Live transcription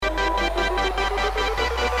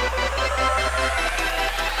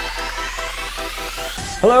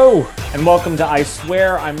Hello, and welcome to I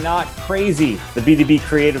Swear I'm Not Crazy, the B2B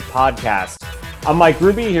Creative Podcast. I'm Mike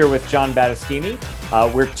Ruby here with John Battistini.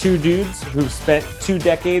 We're two dudes who've spent 2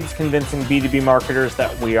 decades convincing B2B marketers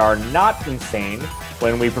that we are not insane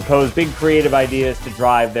when we propose big creative ideas to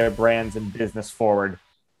drive their brands and business forward.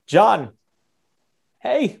 John,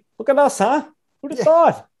 hey, look at us, huh? Who'd have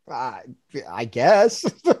thought? I guess.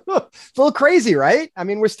 It's a little crazy, right? I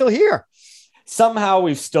mean, we're still here. Somehow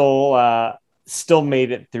we've still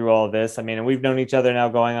made it through all this. I mean, and we've known each other now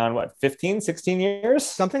going on 15, 16 years,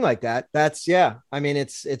 something like that. Yeah. I mean,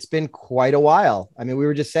 it's been quite a while. I mean, we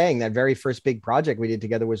were just saying that very first big project we did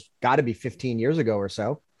together was got to be 15 years ago or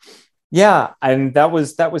so. Yeah, and that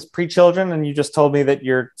was pre-children, and you just told me that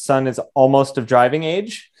your son is almost of driving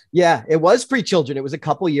age. Yeah, it was pre-children. It was a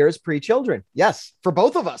couple years pre-children. Yes, for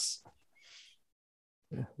both of us.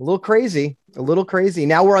 A little crazy.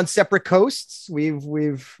 Now we're on separate coasts. We've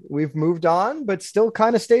moved on, but still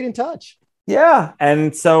kind of stayed in touch. Yeah.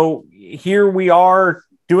 And so here we are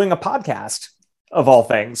doing a podcast of all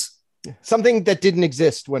things. Something that didn't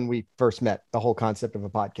exist when we first met, the whole concept of a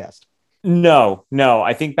podcast. No.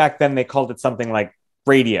 I think back then they called it something like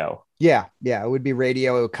radio. Yeah. It would be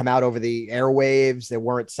radio. It would come out over the airwaves. There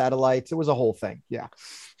weren't satellites. It was a whole thing. Yeah.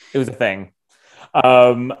 It was a thing.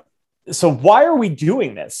 So why are we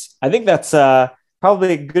doing this? I think that's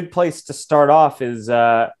probably a good place to start off is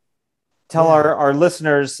tell our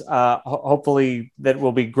listeners, hopefully that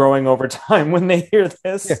will be growing over time when they hear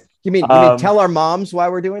this. Yeah. You mean tell our moms why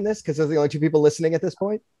we're doing this? Because they're the only 2 people listening at this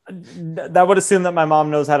point? That would assume that my mom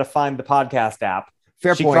knows how to find the podcast app.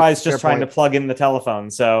 She cries just trying to plug in the telephone.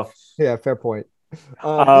 So yeah, fair point.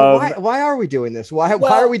 Why are we doing this? Why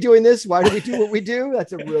are we doing this? Why do we do what we do?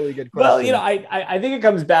 That's a really good question. Well, I think it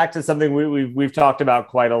comes back to something we've talked about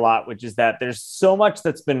quite a lot, which is that there's so much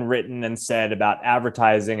that's been written and said about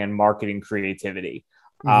advertising and marketing creativity.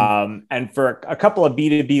 Mm-hmm. And for a couple of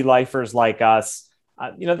B2B lifers like us,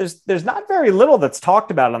 there's not very little that's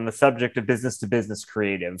talked about on the subject of business to business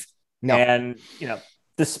creative. No. And,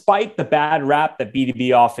 despite the bad rap that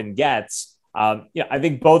B2B often gets, I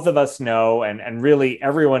think both of us know, and really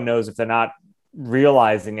everyone knows if they're not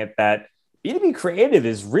realizing it, that B2B creative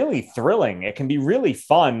is really thrilling. It can be really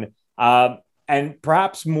fun, and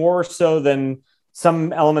perhaps more so than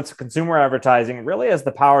some elements of consumer advertising, it really has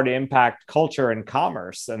the power to impact culture and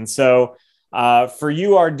commerce. And so for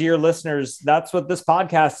you, our dear listeners, that's what this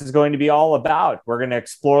podcast is going to be all about. We're going to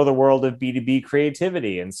explore the world of B2B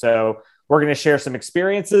creativity. And so we're going to share some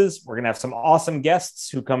experiences. We're going to have some awesome guests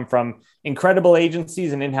who come from incredible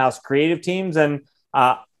agencies and in-house creative teams. And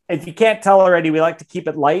if you can't tell already, we like to keep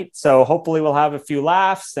it light. So hopefully we'll have a few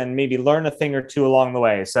laughs and maybe learn a thing or two along the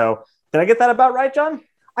way. So did I get that about right, John?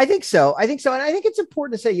 I think so. And I think it's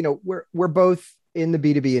important to say, we're both in the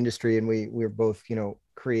B2B industry, and we're both,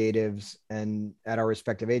 creatives and at our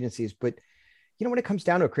respective agencies. But when it comes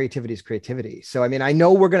down to it, creativity is creativity. So, I mean, I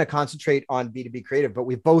know we're going to concentrate on B2B creative, but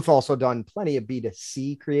we've both also done plenty of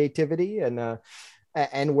B2C creativity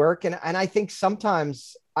and work. And I think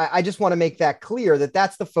sometimes I just want to make that clear that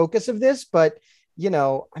that's the focus of this. But,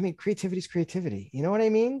 creativity is creativity. You know what I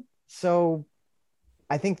mean? So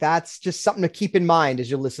I think that's just something to keep in mind as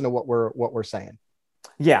you listen to what we're saying.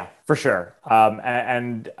 Yeah, for sure.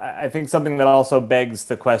 And I think something that also begs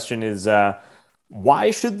the question is,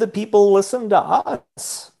 why should the people listen to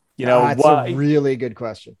us? That's a really good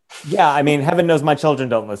question. Yeah, I mean, heaven knows my children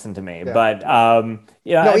don't listen to me, but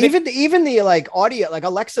even the audio,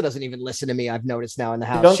 Alexa doesn't even listen to me. I've noticed now in the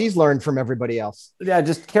house, she's learned from everybody else. Yeah,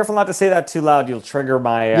 just careful not to say that too loud. You'll trigger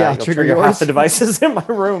my trigger half the devices in my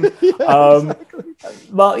room. Exactly.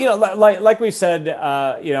 Well, like we said,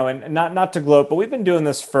 and not to gloat, but we've been doing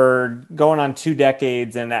this for going on 2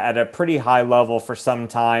 decades and at a pretty high level for some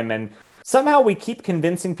time, and somehow we keep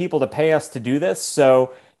convincing people to pay us to do this.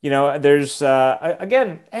 So, there's,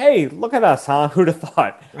 again, hey, look at us, huh? Who'd have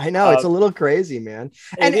thought? I know, it's a little crazy, man.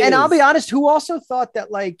 And I'll be honest, who also thought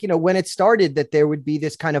that, when it started, that there would be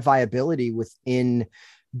this kind of viability within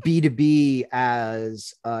B2B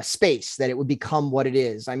as a space, that it would become what it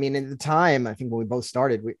is. I mean, at the time, I think when we both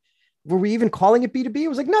started, were we even calling it B2B? It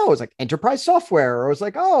was like, no, it was like enterprise software. Or it was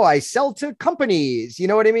like, oh, I sell to companies. You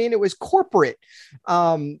know what I mean? It was corporate.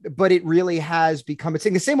 But it really has become a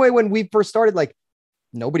thing. The same way when we first started,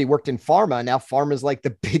 nobody worked in pharma. Now pharma is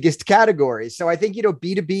the biggest category. So I think,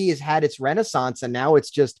 B2B has had its renaissance, and now it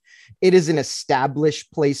is an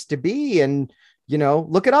established place to be. And,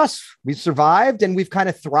 look at us, we've survived and we've kind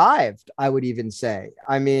of thrived, I would even say.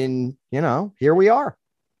 I mean, here we are.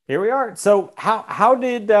 Here we are. So how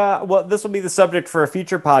did, this will be the subject for a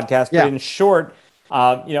future podcast, but in short,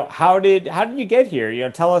 how did you get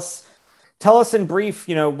here? Tell us tell us in brief,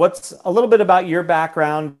 what's a little bit about your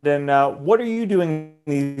background and what are you doing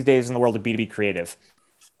these days in the world of B2B creative?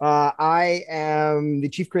 I am the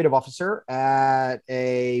chief creative officer at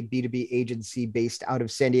a B2B agency based out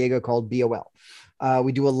of San Diego called BOL.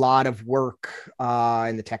 We do a lot of work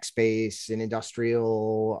in the tech space, in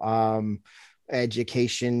industrial,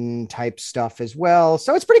 education type stuff as well.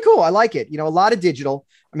 So it's pretty cool. I like it. A lot of digital.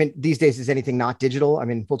 I mean, these days, is anything not digital? I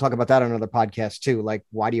mean, we'll talk about that on another podcast too. Like,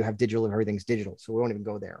 why do you have digital if everything's digital? So we won't even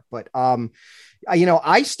go there. But,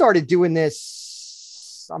 I started doing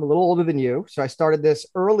this. I'm a little older than you. So I started this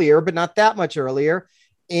earlier, but not that much earlier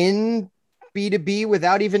in B2B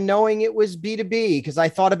without even knowing it was B2B. Because I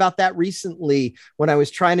thought about that recently when I was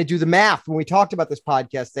trying to do the math, when we talked about this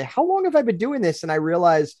podcast, how long have I been doing this? And I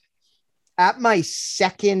realized at my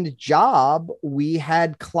second job, we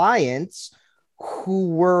had clients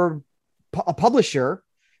who were a publisher.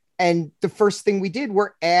 And the first thing we did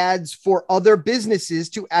were ads for other businesses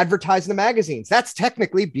to advertise in the magazines. That's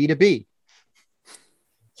technically B2B,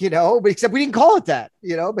 but except we didn't call it that,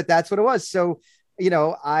 but that's what it was. So,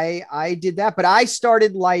 I did that, but I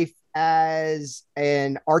started life as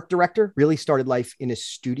an art director, really started life in a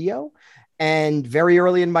studio. And very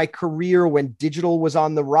early in my career, when digital was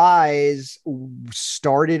on the rise,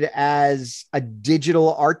 started as a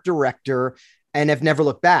digital art director and have never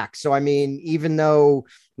looked back. So, I mean, even though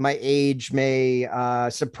my age may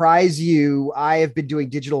surprise you, I have been doing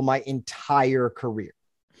digital my entire career.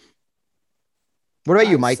 What about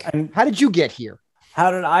you, Mike? And how did you get here? How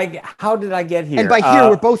did I get here? And by here,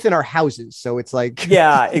 we're both in our houses. So it's like,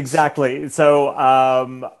 yeah, exactly.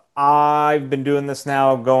 So, I've been doing this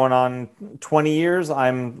now going on 20 years.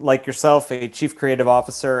 I'm, like yourself, a chief creative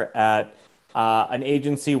officer at an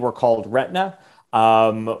agency we're called Retina.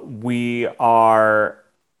 We are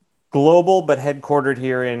global, but headquartered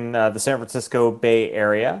here in the San Francisco Bay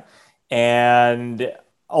Area. And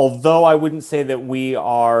although I wouldn't say that we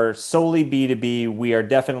are solely B2B, we are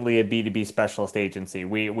definitely a B2B specialist agency.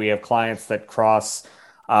 We have clients that cross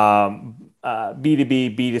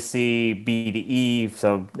B2B, B2C, B2E,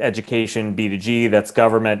 so education, B2G, that's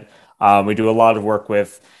government. We do a lot of work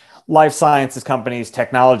with life sciences companies,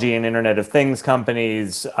 technology and Internet of Things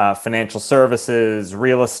companies, financial services,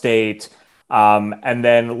 real estate, and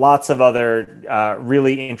then lots of other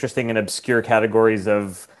really interesting and obscure categories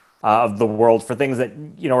of the world for things that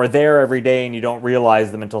are there every day and you don't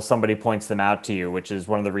realize them until somebody points them out to you, which is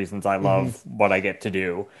one of the reasons I love what I get to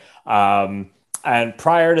do. And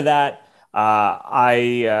prior to that,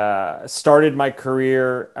 I started my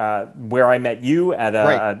career where I met you at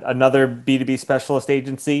another B2B specialist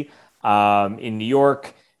agency in New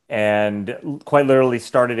York, and quite literally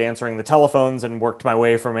started answering the telephones and worked my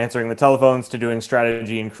way from answering the telephones to doing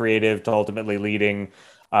strategy and creative to ultimately leading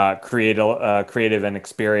creative and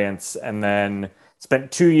experience. And then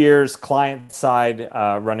spent 2 years client side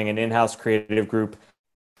running an in-house creative group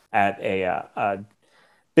at a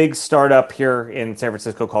big startup here in San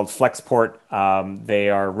Francisco called Flexport. They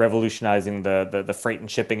are revolutionizing the freight and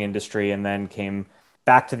shipping industry, and then came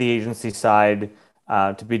back to the agency side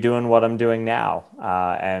to be doing what I'm doing now.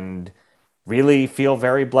 And really feel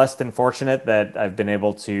very blessed and fortunate that I've been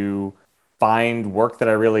able to find work that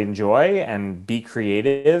I really enjoy and be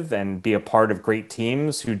creative and be a part of great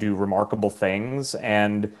teams who do remarkable things.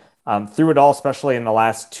 And through it all, especially in the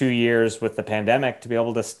last 2 years with the pandemic, to be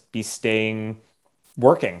able to be staying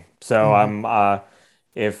working. So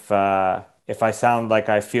if I sound like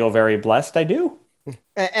I feel very blessed, I do.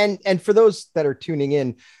 And for those that are tuning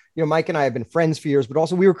in, Mike and I have been friends for years, but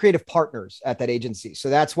also we were creative partners at that agency. So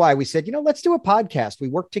that's why we said, let's do a podcast. We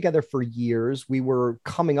worked together for years. We were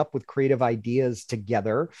coming up with creative ideas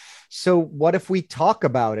together. So what if we talk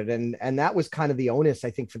about it? And that was kind of the onus,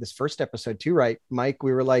 I think, for this first episode too, right, Mike?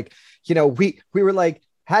 We were like, we were like,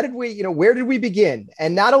 how did we, where did we begin?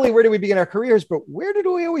 And not only where did we begin our careers, but where did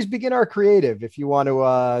we always begin our creative? If you want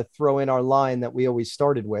to throw in our line that we always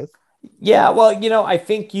started with. Yeah, well, I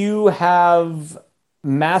think you have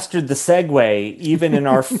mastered the segue even in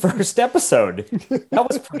our first episode. That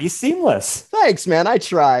was pretty seamless. Thanks, man. I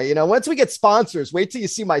try. Once we get sponsors, wait till you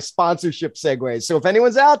see my sponsorship segues. So if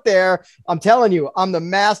anyone's out there, I'm telling you, I'm the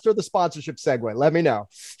master of the sponsorship segue. Let me know.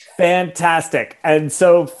 Fantastic. And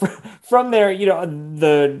so from there,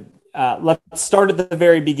 let's start at the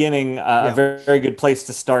very beginning. A very, very good place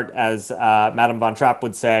to start, as Madame Von Trapp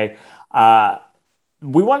would say.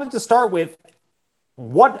 We wanted to start with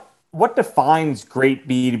what defines great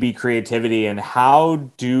B2B creativity and how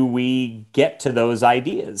do we get to those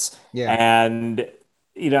ideas? Yeah. And,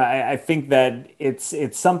 I think that it's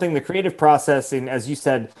something, the creative process, and as you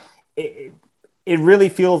said, it really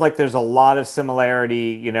feels like there's a lot of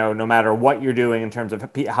similarity, no matter what you're doing in terms of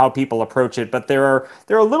how people approach it. But there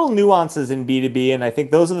are little nuances in B2B, and I think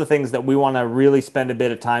those are the things that we want to really spend a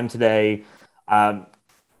bit of time today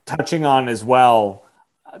touching on as well,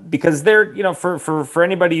 because for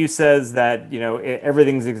anybody who says that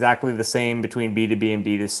everything's exactly the same between B2B and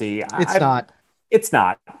B2C, it's not. It's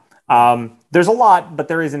not. There's a lot, but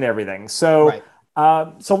there isn't everything. So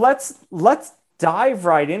so let's dive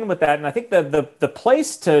right in with that. And I think the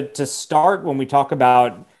place to start when we talk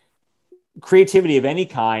about creativity of any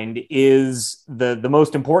kind is the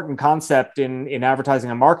most important concept in advertising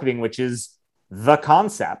and marketing, which is the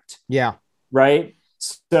concept. Yeah. Right.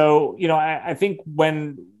 So, I think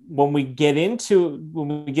when we get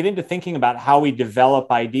into thinking about how we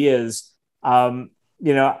develop ideas,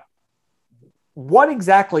 what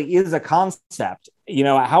exactly is a concept?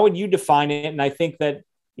 How would you define it? And I think that,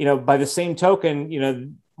 by the same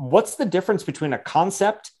token, what's the difference between a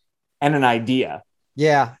concept and an idea?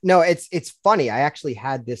 Yeah, no, it's funny. I actually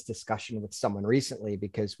had this discussion with someone recently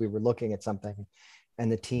because we were looking at something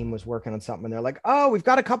and the team was working on something and they're like, oh, we've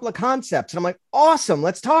got a couple of concepts. And I'm like, awesome,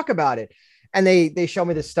 let's talk about it. And they show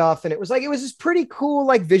me this stuff. And it was this pretty cool,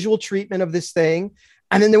 like visual treatment of this thing.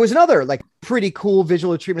 And then there was another like pretty cool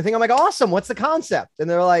visual treatment thing. I'm like, awesome, what's the concept? And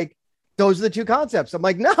they're like, those are the two concepts. I'm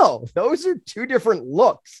like, no, those are two different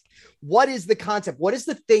looks. What is the concept? What is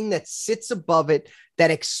the thing that sits above it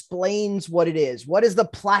that explains what it is? What is the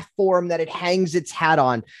platform that it hangs its hat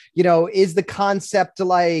on? Is the concept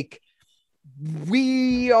like,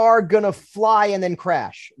 we are going to fly and then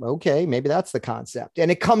crash? Okay, maybe that's the concept.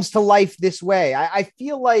 And it comes to life this way. I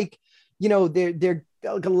feel like, there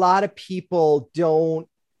a lot of people don't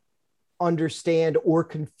understand or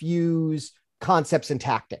confuse concepts and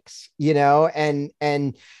tactics, or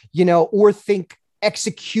think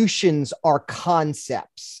executions are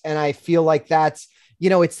concepts. And I feel like that's,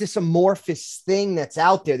 it's this amorphous thing that's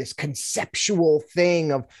out there, this conceptual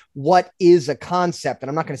thing of what is a concept. And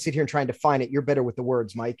I'm not going to sit here and try and define it. You're better with the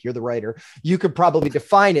words, Mike. You're the writer. You could probably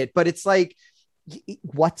define it, but it's like,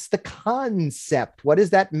 what's the concept? What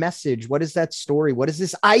is that message? What is that story? What is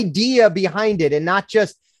this idea behind it? And not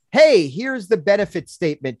just, hey, here's the benefit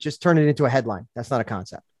statement, just turn it into a headline. That's not a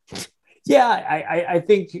concept. Yeah, I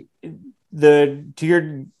think the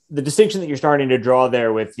distinction that you're starting to draw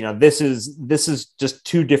there with, this is just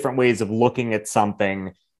two different ways of looking at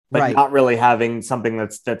something, but not really having something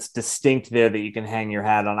that's distinct there that you can hang your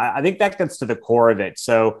hat on. I think that gets to the core of it.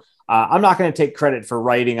 So I'm not going to take credit for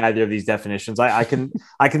writing either of these definitions. I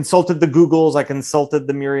consulted the Googles, I consulted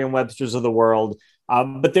the Merriam-Websters of the world,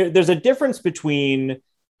 but there's a difference between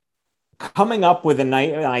coming up with an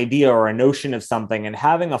idea or a notion of something and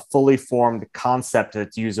having a fully formed concept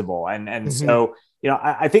that's usable. And so,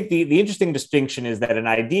 I think the interesting distinction is that an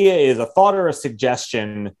idea is a thought or a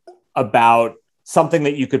suggestion about something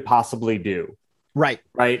that you could possibly do. Right.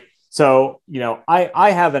 So,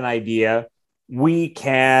 I have an idea. We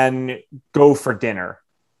can go for dinner.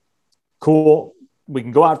 Cool. We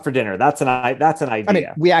can go out for dinner. That's an idea. I mean,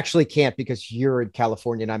 we actually can't because you're in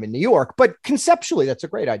California and I'm in New York, but conceptually that's a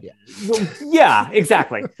great idea. Yeah,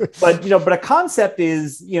 exactly. But a concept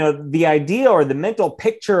is, the idea or the mental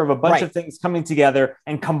picture of a bunch of things coming together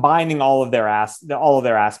and combining all of their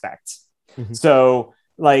aspects. Mm-hmm. So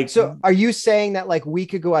are you saying that like we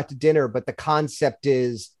could go out to dinner, but the concept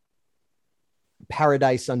is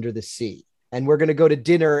paradise under the sea? And we're going to go to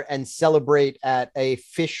dinner and celebrate at a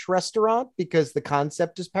fish restaurant because the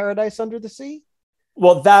concept is paradise under the sea?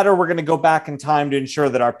 Well, that, or we're going to go back in time to ensure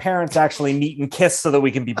that our parents actually meet and kiss so that we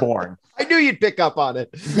can be born. I knew you'd pick up on it.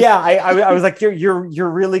 Yeah, I was like, you're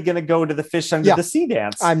really going to go to the fish under the sea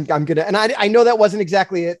dance. I'm gonna, and I know that wasn't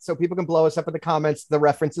exactly it, so people can blow us up in the comments. The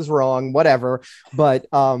reference is wrong, whatever. But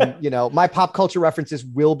my pop culture references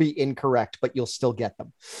will be incorrect, but you'll still get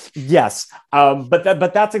them. Yes,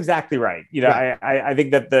 but that's exactly right. I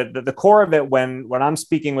think that the core of it when I'm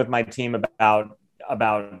speaking with my team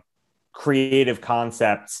about creative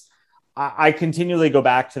concepts, I continually go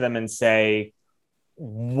back to them and say,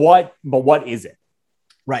 what is it?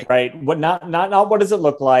 Right. What, not what does it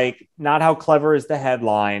look like? Not how clever is the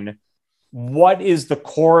headline? What is the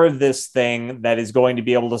core of this thing that is going to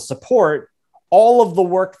be able to support all of the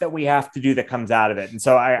work that we have to do that comes out of it? And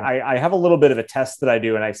so I have a little bit of a test that I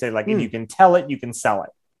do. And I say, like, if you can tell it, you can sell it.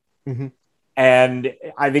 Mm-hmm. And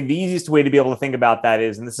I think the easiest way to be able to think about that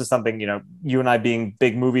is, and this is something, you and I being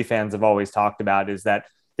big movie fans have always talked about, is that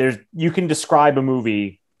you can describe a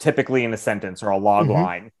movie typically in a sentence or a log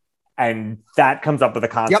line, and that comes up with a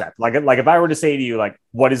concept. Yep. Like if I were to say to you, like,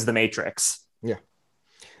 what is the Matrix? Yeah.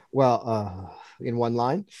 Well, in one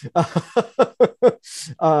line.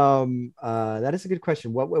 That is a good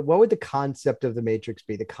question. What would the concept of the Matrix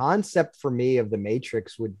be? The concept for me of the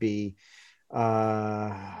Matrix would be,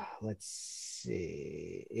 let's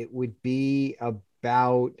see, it would be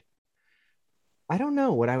about, I don't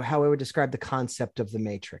know how I would describe the concept of the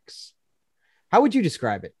Matrix. How would you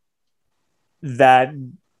describe it? That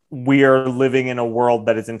we are living in a world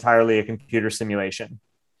that is entirely a computer simulation.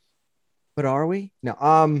 But are we?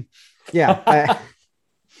 No. Yeah.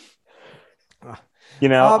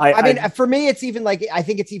 I mean, for me, it's even like, I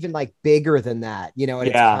think it's even like bigger than that, and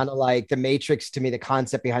it's kind of like the Matrix. To me, the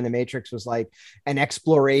concept behind the Matrix was like an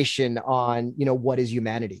exploration on, what is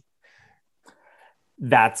humanity.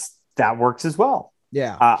 That works as well.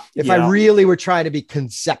 Yeah. If I really were trying to be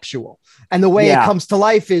conceptual, and the way it comes to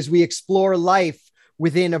life is we explore life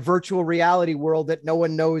within a virtual reality world that no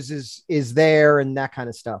one knows is there, and that kind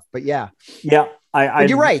of stuff. But yeah. You're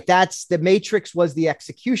right. That's the Matrix was the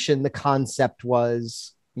execution. The concept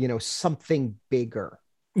was, something bigger.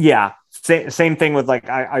 Yeah. Same thing with like,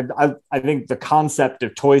 I think the concept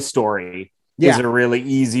of Toy Story is a really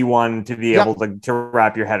easy one to be able to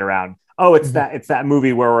wrap your head around. Oh, it's that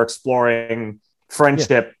movie where we're exploring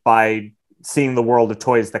friendship by seeing the world of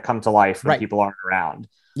toys that come to life when people aren't around.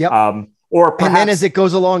 Yep. Or perhaps, and then as it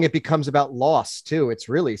goes along, it becomes about loss too. It's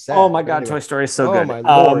really sad. Oh my God, anyway. Toy Story is so good. My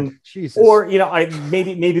Lord. Jesus. Or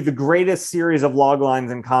maybe the greatest series of log lines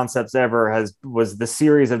and concepts ever was the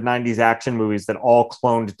series of 90s action movies that all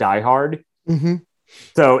cloned Die Hard. Mm-hmm.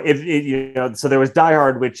 So so there was Die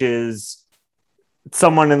Hard, which is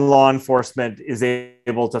someone in law enforcement is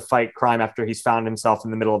able to fight crime after he's found himself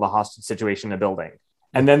in the middle of a hostage situation in a building.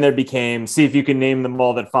 And then there became, see if you can name them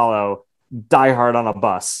all that follow, Die Hard on a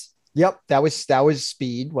bus. Yep, that was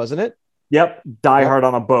Speed, wasn't it? Yep, Die Hard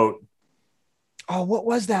on a boat. Oh, what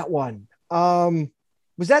was that one?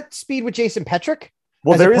 Was that Speed with Jason Patric?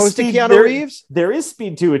 Well, there is Speed. Keanu Reeves. There is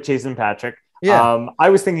Speed 2 with Jason Patric. Yeah,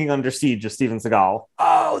 I was thinking Under Siege of Steven Seagal.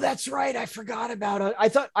 Oh, that's right. I forgot about it. I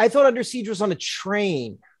thought Under Siege was on a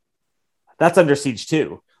train. That's Under Siege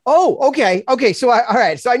 2. Oh, okay. So all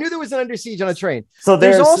right. So I knew there was an Under Siege on a train. So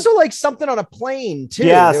there's also like something on a plane too.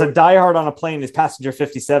 Yeah. Die Hard on a plane is Passenger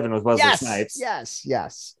 57 with Wesley Snipes.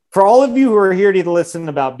 Yes. For all of you who are here to listen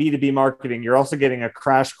about B2B marketing, you're also getting a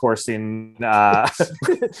crash course in John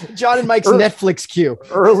and Mike's Netflix queue.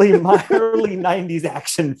 early 90s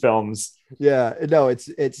action films. Yeah, no,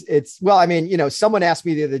 it's well, I mean, someone asked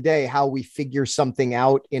me the other day how we figure something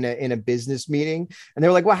out in a business meeting, and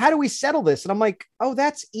they're like, well, how do we settle this? And I'm like, oh,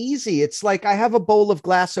 that's easy. It's like, I have a bowl of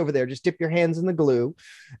glass over there. Just dip your hands in the glue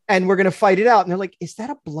and we're going to fight it out. And they're like, is that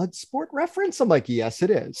a blood sport reference? I'm like, yes, it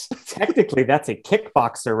is. Technically, that's a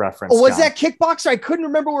kickboxer reference. Oh, was that kickboxer? I couldn't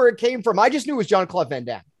remember where it came from. I just knew it was Jean-Claude Van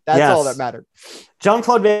Damme. That's all that mattered.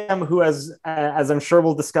 Jean-Claude Van Damme, who, as I'm sure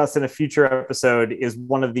we'll discuss in a future episode, is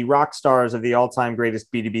one of the rock stars of the all-time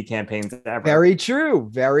greatest B2B campaigns ever. Very true.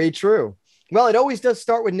 Very true. Well, it always does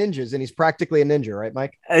start with ninjas, and he's practically a ninja, right,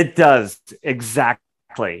 Mike? It does.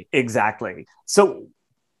 Exactly. So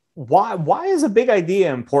why is a big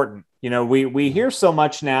idea important? We hear so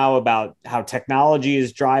much now about how technology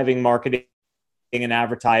is driving marketing and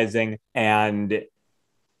advertising, and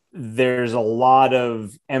there's a lot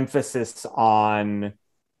of emphasis on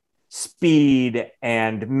speed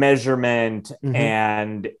and measurement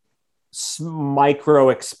and micro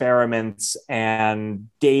experiments and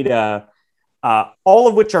data, all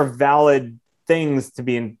of which are valid things to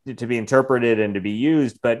be interpreted and to be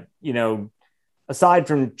used. But, aside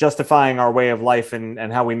from justifying our way of life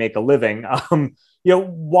and how we make a living,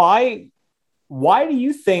 why do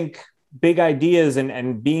you think big ideas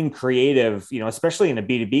and being creative, especially in a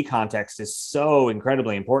B2B context, is so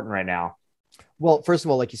incredibly important right now? Well, first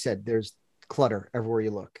of all, like you said, there's clutter everywhere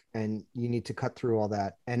you look, and you need to cut through all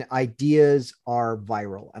that. And ideas are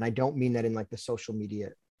viral. And I don't mean that in like the social media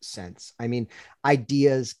sense. I mean,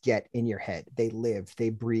 ideas get in your head. They live, they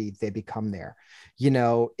breathe, they become there.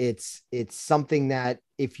 It's something that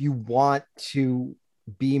if you want to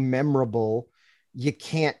be memorable, you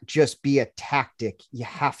can't just be a tactic. You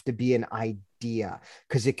have to be an idea,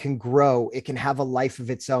 because it can grow. It can have a life of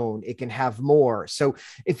its own. It can have more. So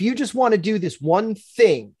if you just want to do this one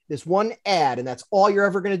thing, this one ad, and that's all you're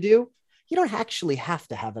ever going to do, you don't actually have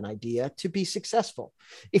to have an idea to be successful.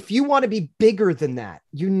 If you want to be bigger than that,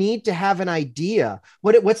 you need to have an idea.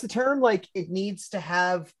 What's the term? Like, it needs to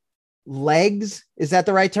have legs. Is that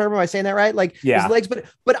the right term? Am I saying that right? Like, there's legs,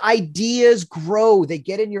 but ideas grow. They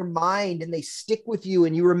get in your mind and they stick with you,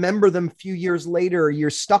 and you remember them a few years later. You're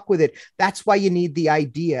stuck with it. That's why you need the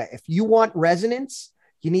idea. If you want resonance,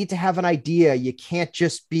 you need to have an idea. You can't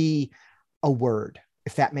just be a word,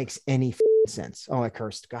 if that makes any cents. Oh, I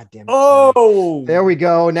cursed. God damn it. Oh, there we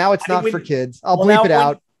go. Now it's not for kids. I'll bleep it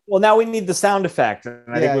out. Well, now we need the sound effect. And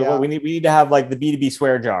I think we need to have like the B2B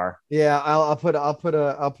swear jar. Yeah, I'll put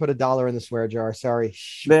 $1 in the swear jar. Sorry.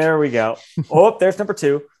 Shoot. There we go. Oh, there's number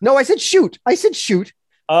 2. No, I said shoot.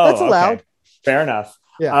 Oh, that's allowed. Okay. Fair enough.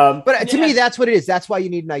 Yeah. But to me, that's what it is. That's why you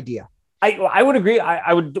need an idea. I would agree.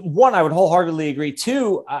 I would wholeheartedly agree.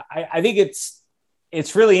 2, I think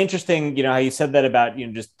it's really interesting, how you said that about,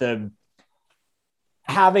 just the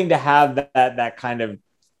having to have that kind of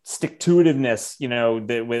stick-to-itiveness,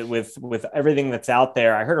 with everything that's out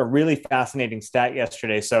there. I heard a really fascinating stat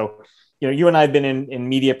yesterday. So, you and I have been in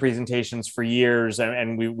media presentations for years,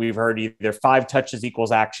 and we've heard either 5 touches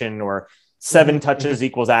equals action or 7 touches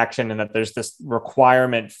equals action, and that there's this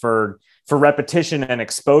requirement for repetition and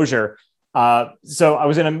exposure. So I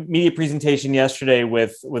was in a media presentation yesterday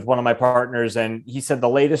with one of my partners, and he said the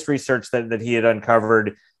latest research that he had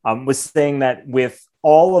uncovered was saying that with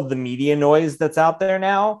all of the media noise that's out there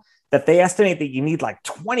now, that they estimate that you need like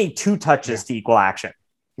 22 touches to equal action.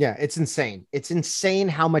 Yeah, it's insane. It's insane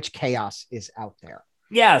how much chaos is out there.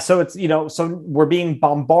 Yeah. So it's, so we're being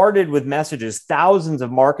bombarded with messages, thousands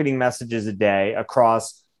of marketing messages a day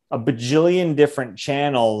across a bajillion different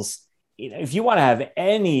channels. If you want to have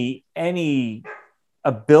any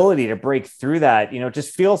ability to break through that, it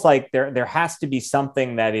just feels like there has to be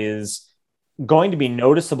something that is going to be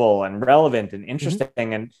noticeable and relevant and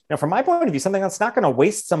interesting. And from my point of view, something that's not going to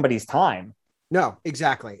waste somebody's time. No,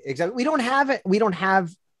 exactly. We don't have it. We don't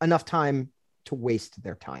have enough time to waste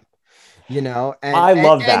their time, And I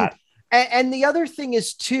love that. And the other thing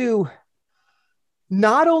is too,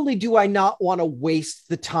 not only do I not want to waste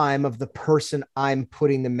the time of the person I'm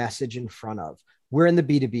putting the message in front of, we're in the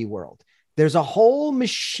B2B world. There's a whole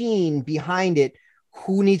machine behind it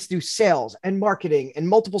who needs to do sales and marketing and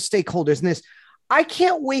multiple stakeholders and this. I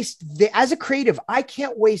can't waste as a creative, I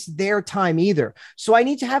can't waste their time either. So I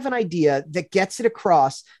need to have an idea that gets it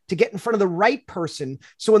across to get in front of the right person.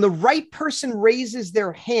 So when the right person raises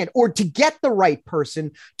their hand, or to get the right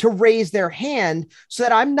person to raise their hand, so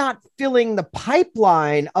that I'm not filling the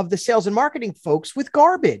pipeline of the sales and marketing folks with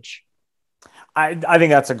garbage. I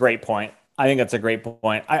think that's a great point. I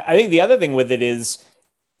think the other thing with it is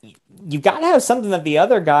you got to have something that the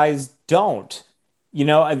other guys don't.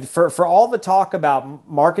 For all the talk about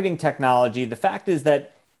marketing technology, the fact is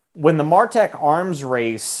that when the MarTech arms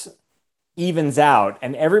race evens out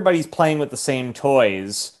and everybody's playing with the same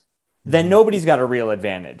toys, then nobody's got a real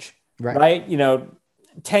advantage, right?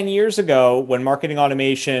 10 years ago, when marketing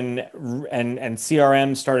automation and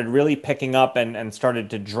CRM started really picking up and started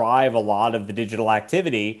to drive a lot of the digital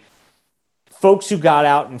activity, folks who got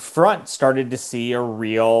out in front started to see a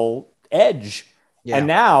real edge. Yeah. And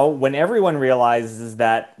now when everyone realizes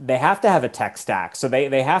that they have to have a tech stack, so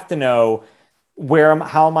they have to know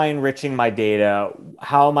how am I enriching my data?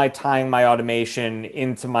 How am I tying my automation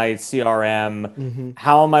into my CRM?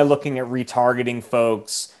 How am I looking at retargeting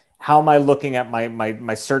folks? How am I looking at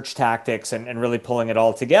my search tactics and really pulling it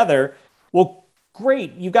all together? Well,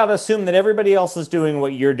 great. You got to assume that everybody else is doing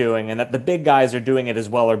what you're doing and that the big guys are doing it as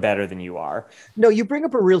well or better than you are. No, you bring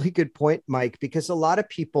up a really good point, Mike, because a lot of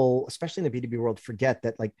people, especially in the B2B world, forget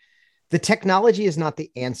that like the technology is not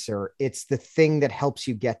the answer. It's the thing that helps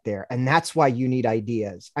you get there. And that's why you need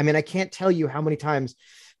ideas. I mean, I can't tell you how many times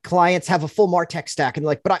clients have a full MarTech stack and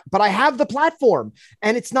they're like, but I have the platform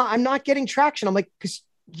and I'm not getting traction. I'm like, because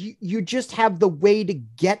you just have the way to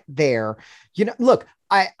get there. Look,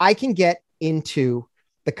 I can get into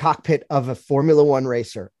the cockpit of a Formula One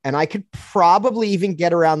racer, and I could probably even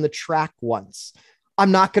get around the track once.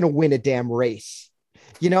 I'm not going to win a damn race,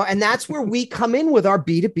 and that's where we come in with our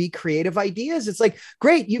B2B creative ideas. It's like,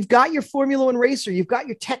 great, you've got your Formula One racer, you've got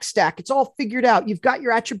your tech stack, it's all figured out, you've got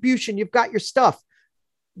your attribution, you've got your stuff.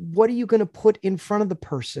 What are you going to put in front of the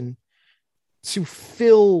person to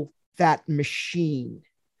fill that machine?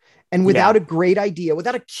 And without a great idea,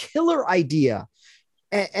 without a killer idea,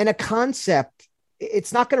 and a concept,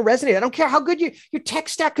 it's not going to resonate. I don't care how good your tech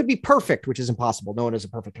stack could be perfect, which is impossible. No one has a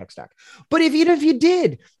perfect tech stack. But even if you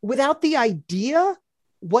did, without the idea,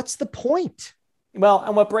 what's the point? Well,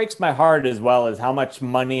 and what breaks my heart as well is how much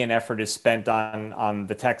money and effort is spent on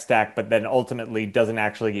the tech stack, but then ultimately doesn't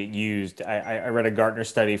actually get used. I read a Gartner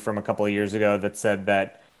study from a couple of years ago that said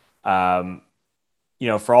that,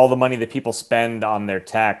 for all the money that people spend on their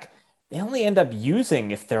tech, they only end up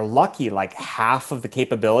using, if they're lucky, like half of the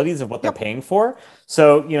capabilities of what they're paying for.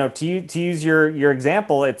 So, to use your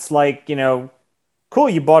example, it's like, cool,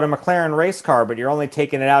 you bought a McLaren race car, but you're only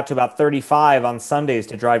taking it out to about 35 on Sundays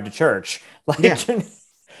to drive to church. Like,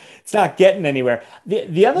 it's not getting anywhere.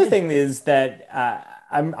 The other thing is that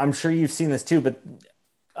I'm sure you've seen this too, but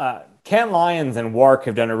Cannes Lions and Wark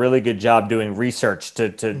have done a really good job doing research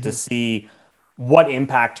to see what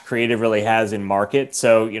impact creative really has in market.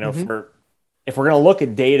 So, Mm-hmm. for if we're going to look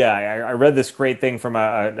at data, I read this great thing from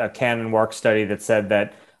a Cannes and Wark study that said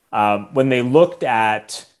that when they looked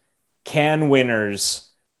at Cannes winners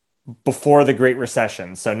before the Great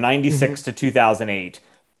Recession, so Mm-hmm. 96 to 2008,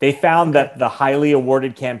 they found Okay. that the highly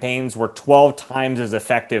awarded campaigns were 12 times as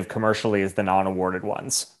effective commercially as the non-awarded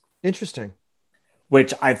ones, Interesting.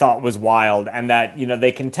 which I thought was wild. And that,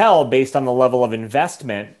 they can tell based on the level of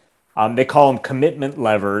investment, they call them commitment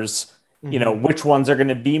levers, Mm-hmm. which ones are going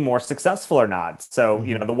to be more successful or not. So,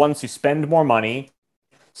 Mm-hmm. the ones who spend more money,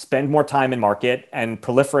 spend more time in market, and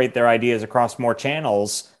proliferate their ideas across more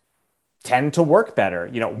channels tend to work better.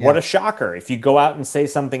 What Yeah. a shocker. If you go out and say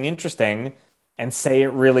something interesting and say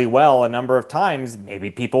it really well a number of times,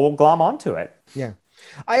 maybe people will glom onto it. Yeah.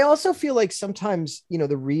 I also feel like sometimes,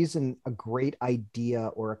 the reason a great idea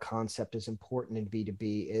or a concept is important in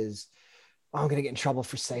B2B is, oh, I'm going to get in trouble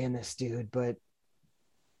for saying this, dude, but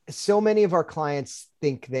so many of our clients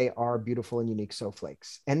think they are beautiful and unique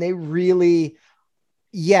snowflakes. And they really,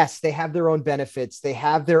 yes, they have their own benefits. They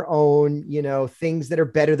have their own, things that are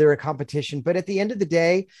better than a competition. But at the end of the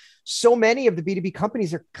day, so many of the B2B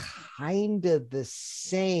companies are kind of the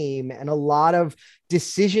same. And a lot of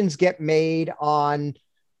decisions get made on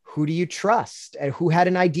who do you trust and who had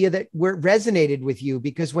an idea that resonated with you.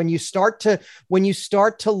 Because when you start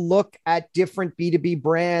to look at different B2B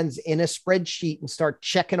brands in a spreadsheet and start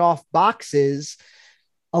checking off boxes,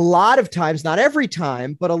 a lot of times, not every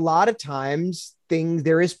time, but a lot of times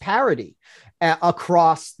there is parity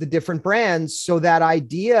across the different brands. So that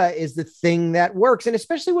idea is the thing that works. And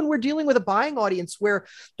especially when we're dealing with a buying audience where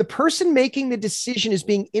the person making the decision is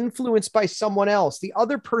being influenced by someone else. The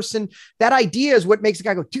other person, that idea is what makes the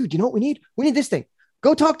guy go, dude, you know what we need? We need this thing.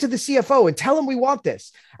 Go talk to the CFO and tell him we want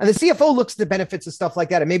this. And the CFO looks at the benefits of stuff like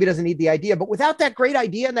that and maybe doesn't need the idea. But without that great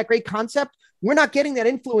idea and that great concept, we're not getting that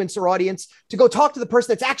influencer audience to go talk to the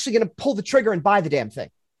person that's actually going to pull the trigger and buy the damn thing.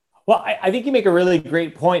 Well, I think you make a really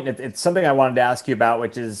great point. It's something I wanted to ask you about,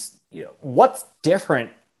 which is, what's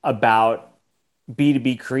different about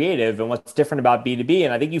B2B creative and what's different about B2B?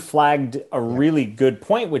 And I think you flagged a Yeah. really good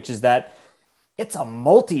point, which is that it's a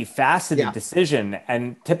multifaceted Yeah. decision.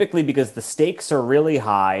 And typically because the stakes are really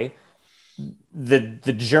high,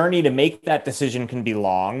 the journey to make that decision can be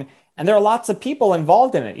long. And there are lots of people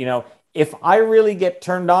involved in it. If I really get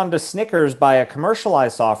turned on to Snickers by a commercial I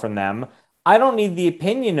saw from them, I don't need the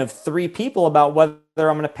opinion of three people about whether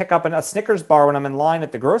I'm going to pick up a Snickers bar when I'm in line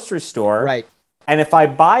at the grocery store. Right. And if I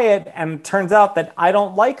buy it and it turns out that I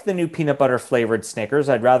don't like the new peanut butter flavored Snickers,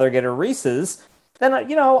 I'd rather get a Reese's, then I'm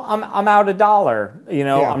out $1.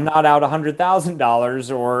 Yeah. I'm not out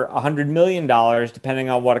 $100,000 or $100 million, depending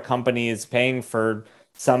on what a company is paying for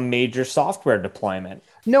some major software deployment.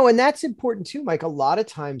 No, and that's important too, Mike. A lot of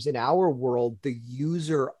times in our world, the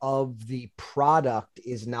user of the product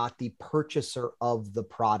is not the purchaser of the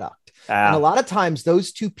product. And a Ah, lot of times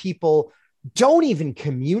those two people don't even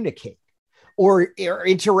communicate or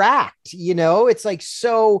interact. It's like,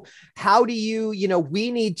 so how do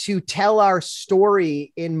we need to tell our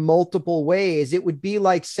story in multiple ways. It would be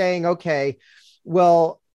like saying, okay,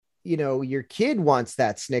 well, your kid wants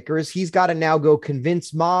that Snickers. He's got to now go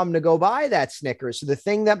convince mom to go buy that Snickers. So the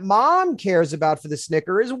thing that mom cares about for the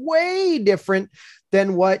Snicker is way different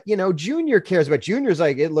than what, Junior cares about. Junior's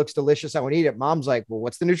like, it looks delicious, I want to eat it. Mom's like, well,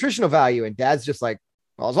 what's the nutritional value? And dad's just like,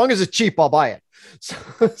 well, as long as it's cheap, I'll buy it.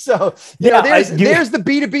 So yeah, there's the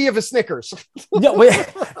B2B of a Snickers.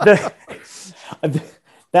 yeah,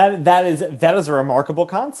 that is a remarkable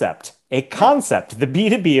concept. A concept, the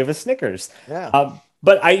B2B of a Snickers. Yeah.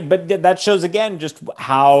 But that shows again just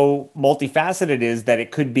how multifaceted it is, that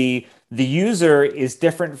it could be the user is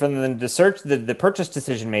different from the purchase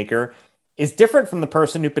decision maker is different from the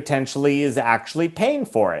person who potentially is actually paying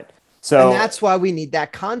for it. And So that's why we need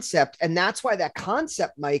that concept. And that's why that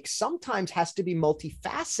concept, Mike, sometimes has to be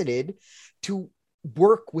multifaceted to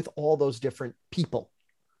work with all those different people.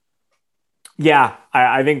 yeah,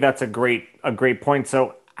 I think that's a great point.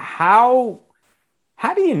 So how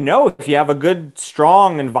do you know if you have a good,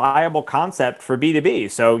 strong, and viable concept for B2B?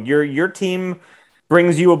 So your team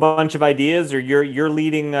brings you a bunch of ideas, or you're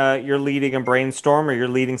leading a brainstorm, or you're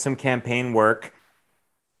leading some campaign work.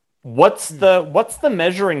 What's the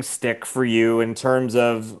measuring stick for you in terms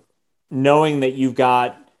of knowing that you've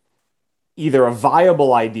got either a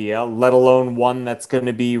viable idea, let alone one that's going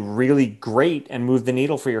to be really great and move the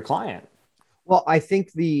needle for your client? Well, I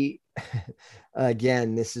think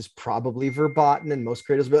again, this is probably verboten, and most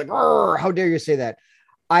creators will be like, how dare you say that?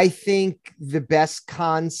 I think the best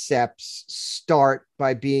concepts start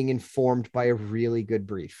by being informed by a really good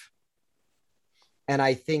brief. And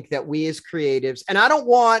I think that we as creatives, and I don't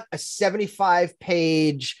want a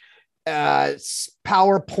 75-page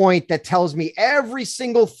PowerPoint that tells me every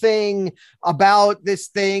single thing about this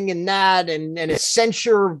thing and that, and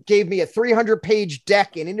Accenture gave me a 300-page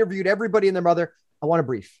deck and interviewed everybody and their mother. I want a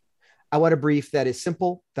brief. I want a brief that is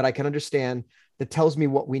simple, that I can understand, that tells me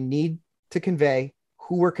what we need to convey,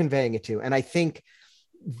 who we're conveying it to. And I think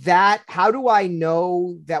that, how do I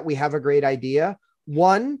know that we have a great idea?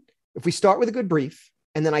 One, if we start with a good brief,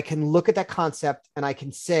 and then I can look at that concept and I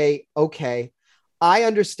can say, okay, I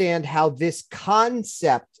understand how this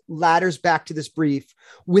concept ladders back to this brief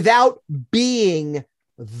without being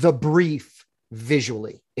the brief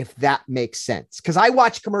visually, if that makes sense. Because I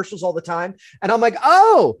watch commercials all the time and I'm like,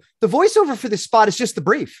 oh, the voiceover for this spot is just the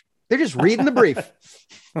brief. They're just reading the brief.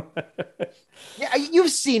 Yeah,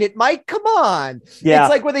 you've seen it, Mike. Come on. Yeah. It's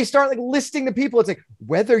like when they start like listing the people, it's like,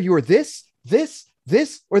 whether you're this,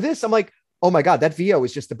 or this. I'm like, oh my God, that VO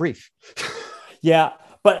is just the brief. Yeah.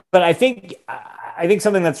 But I think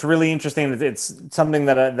something that's really interesting, it's something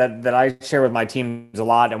that I share with my teams a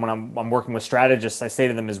lot. And when I'm working with strategists, I say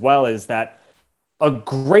to them as well, is that a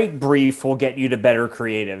great brief will get you to better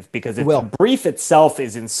creative, because if the brief itself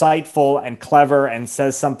is insightful and clever and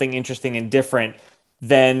says something interesting and different,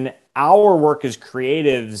 then our work as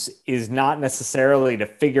creatives is not necessarily to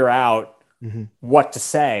figure out what to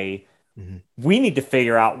say. We need to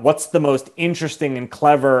figure out what's the most interesting and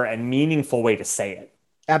clever and meaningful way to say it.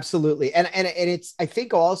 Absolutely. And it's, I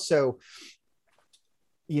think also,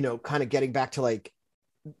 you know, kind of getting back to like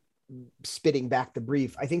spitting back the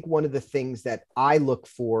brief. I think one of the things that I look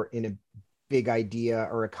for in a big idea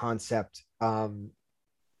or a concept when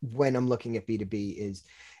I'm looking at B2B is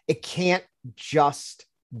it can't just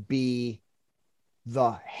be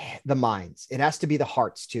the minds. It has to be the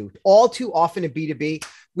hearts too. All too often in B2B,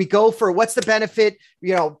 we go for what's the benefit,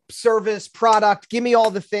 you know, service, product, give me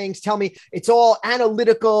all the things, tell me. It's all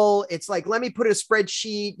analytical. It's like, let me put a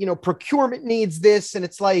spreadsheet, you know, procurement needs this. And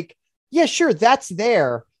it's like, yeah, sure, that's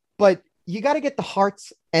there, but you got to get the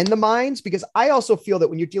hearts and the minds, because I also feel that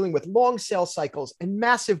when you're dealing with long sales cycles and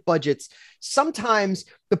massive budgets, sometimes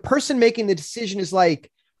the person making the decision is like,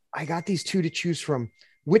 I got these two to choose from.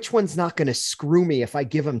 Which one's not going to screw me if I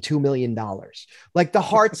give them $2 million? Like the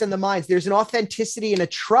hearts and the minds, there's an authenticity and a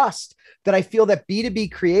trust that I feel that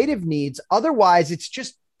B2B creative needs. Otherwise, it's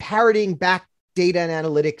just parroting back data and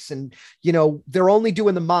analytics, and, you know, they're only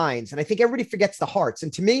doing the minds. And I think everybody forgets the hearts.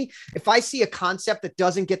 And to me, if I see a concept that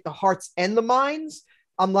doesn't get the hearts and the minds,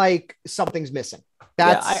 I'm like, something's missing.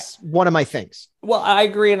 That's one of my things. Well, I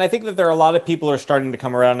agree. And I think that there are a lot of people who are starting to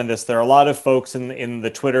come around in this. There are a lot of folks in the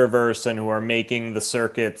Twitterverse and who are making the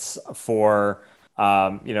circuits for,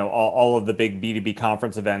 you know, all of the big B2B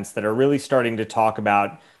conference events that are really starting to talk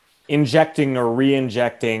about injecting or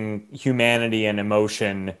re-injecting humanity and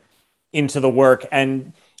emotion into the work.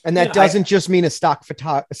 And that doesn't just mean a stock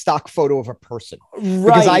photo of a person, right?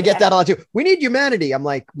 Because I get that a lot too. We need humanity. I'm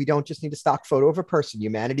like, we don't just need a stock photo of a person.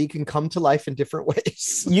 Humanity can come to life in different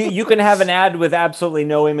ways. You can have an ad with absolutely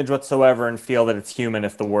no image whatsoever and feel that it's human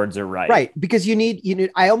if the words are right. Right. Because you need,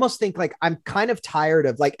 I almost think like, I'm kind of tired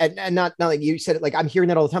of like, and not like you said it, like I'm hearing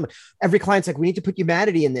that all the time. Every client's like, we need to put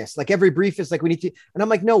humanity in this. Like every brief is like, we need to, and I'm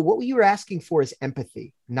like, no, what you were asking for is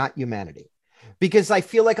empathy, not humanity. Because I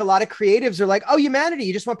feel like a lot of creatives are like, oh, humanity,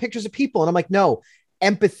 you just want pictures of people. And I'm like, no,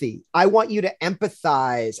 empathy. I want you to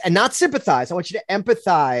empathize and not sympathize. I want you to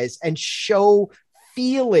empathize and show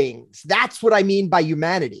feelings. That's what I mean by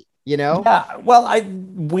humanity, you know? Yeah. Well,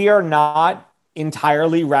 we are not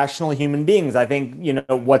entirely rational human beings. I think, you know,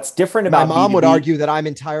 what's different about my mom B2B, would argue that I'm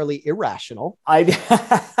entirely irrational. I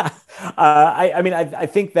mean, I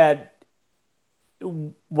think that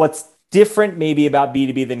what's different maybe about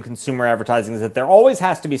B2B than consumer advertising is that there always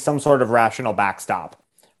has to be some sort of rational backstop,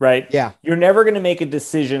 right? Yeah. You're never going to make a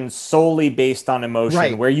decision solely based on emotion,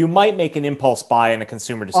 right, where you might make an impulse buy in a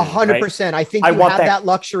consumer decision. 100%. Right? I think you have that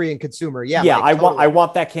luxury in consumer. Yeah. Yeah. Like, I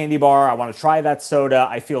want that candy bar. I want to try that soda.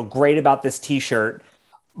 I feel great about this t-shirt,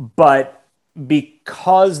 but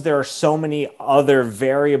because there are so many other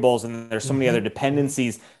variables and there's so many other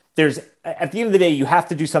dependencies, there's, at the end of the day, you have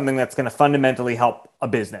to do something that's going to fundamentally help a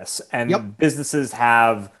business. And businesses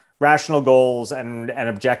have rational goals and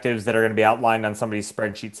objectives that are going to be outlined on somebody's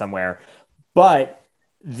spreadsheet somewhere. But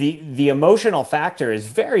the emotional factor is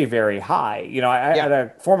very, very high. You know, I had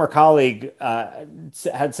a former colleague had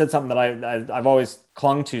said something that I've always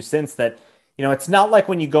clung to since, that, you know, it's not like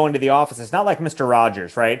when you go into the office, it's not like Mr.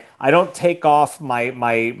 Rogers, right? I don't take off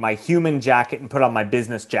my human jacket and put on my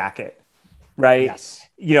business jacket, right? Yes.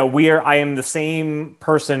 I am the same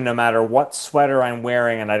person no matter what sweater I'm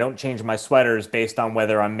wearing, and I don't change my sweaters based on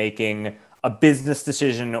whether I'm making a business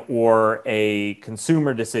decision or a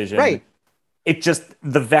consumer decision. Right. It just,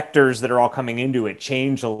 the vectors that are all coming into it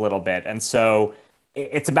change a little bit. And so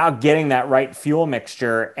it's about getting that right fuel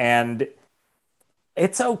mixture. And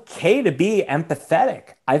it's okay to be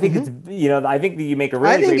empathetic. I think Mhm. I think that you make a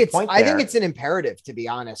really great point I think there. it's an imperative, to be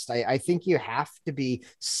honest. I think you have to be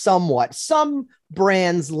somewhat. Some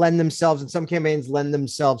brands lend themselves and some campaigns lend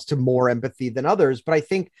themselves to more empathy than others. But I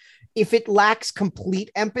think if it lacks complete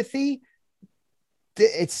empathy,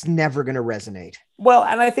 it's never going to resonate. Well,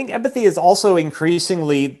 and I think empathy is also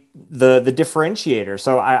increasingly the differentiator.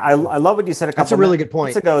 So I love what you said a That's a couple really good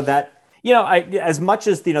minutes point. ago that as much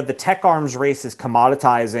as the tech arms race is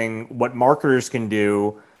commoditizing what marketers can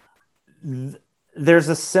do, there's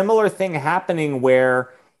a similar thing happening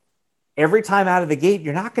where every time out of the gate,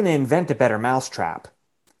 you're not going to invent a better mousetrap.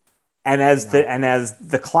 No. And as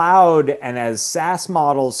the cloud and as SaaS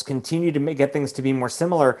models continue to get things to be more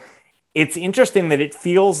similar, it's interesting that it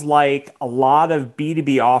feels like a lot of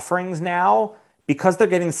B2B offerings now, because they're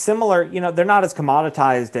getting similar, they're not as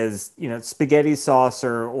commoditized as, spaghetti sauce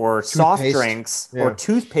or soft Toothpaste. drinks or Yeah.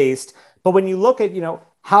 toothpaste. But when you look at,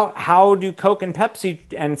 how do Coke and Pepsi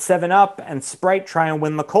and 7 Up and Sprite try and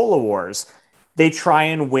win the cola wars? They try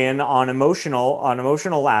and win on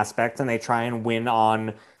emotional aspects, and they try and win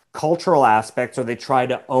on cultural aspects, or they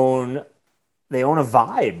own a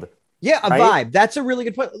vibe, Yeah, a right? vibe. That's a really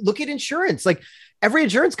good point. Look at insurance. Like every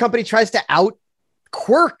insurance company tries to out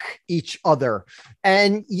quirk each other.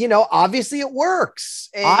 And, obviously it works.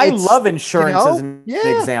 I It's, love insurance as an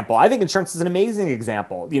yeah. example. I think insurance is an amazing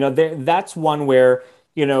example. That's one where,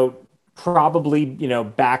 probably,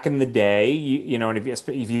 back in the day, and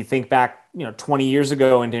if you think back, 20 years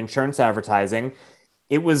ago into insurance advertising,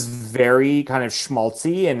 it was very kind of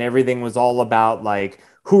schmaltzy, and everything was all about like,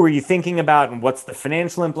 who are you thinking about and what's the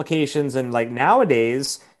financial implications? And like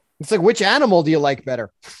nowadays, It's like, which animal do you like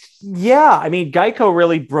better? yeah, I mean, Geico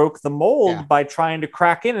really broke the Yeah. mold by trying to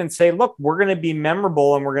crack in and say, look, we're going to be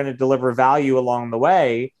memorable and we're going to deliver value along the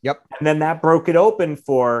way. Yep. And then that broke it open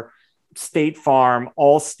for State Farm,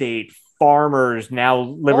 Allstate, Farmers, now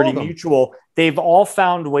All Liberty of them. Mutual. They've all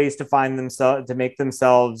found ways to find themselves, to make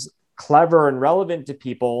themselves clever and relevant to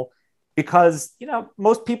people, because,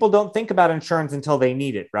 most people don't think about insurance until they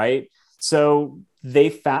need it, right? So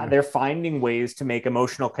Yeah. they're finding ways to make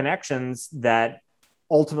emotional connections that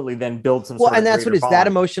ultimately then build some Well, sort and of that's what greater is that bond.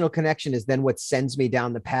 emotional connection is then what sends me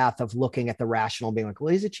down the path of looking at the rational, being like,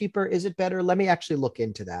 well, is it cheaper? Is it better? Let me actually look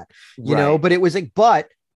into that, Right. but it was like, but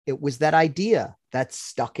it was that idea that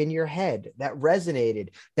stuck in your head, that resonated,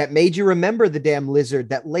 that made you remember the damn lizard,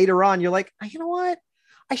 that later on you're like, you know what?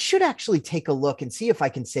 I should actually take a look and see if I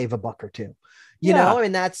can save a buck or two. Yeah.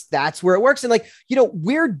 And that's where it works. And like,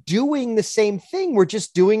 we're doing the same thing. We're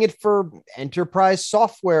just doing it for enterprise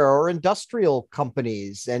software or industrial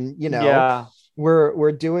companies. And, Yeah.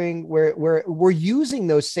 we're using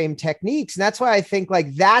those same techniques. And that's why I think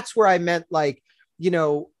like, that's where I meant like, you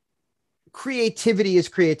know, creativity is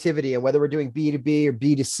creativity. And whether we're doing B2B or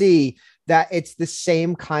B2C, that it's the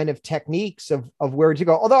same kind of techniques of where to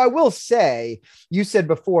go. Although I will say, you said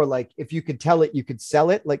before, like, if you could tell it, you could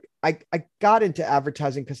sell it. Like I got into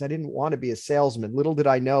advertising because I didn't want to be a salesman. Little did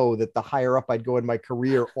I know that the higher up I'd go in my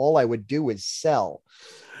career, all I would do is sell.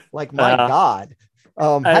 Like, my Uh, God.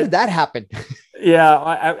 How I, did that happen?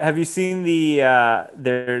 yeah. Have you seen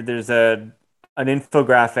there's an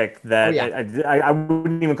infographic Oh that yeah. I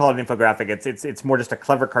wouldn't even call it an infographic. It's more just a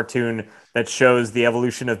clever cartoon that shows the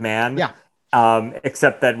evolution of man. Yeah.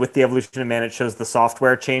 Except that with the evolution of man, it shows the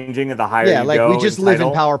software changing the higher Yeah. you Like we go in just live in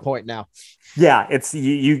title. PowerPoint now. Yeah, it's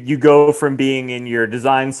you go from being in your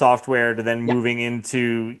design software to then Yeah. moving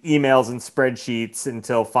into emails and spreadsheets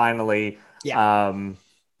until finally Yeah. um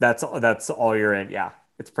that's all you're in. Yeah.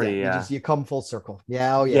 It's Yeah. pretty You come full circle.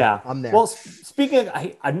 Yeah. Oh yeah. yeah. I'm there. Well, speaking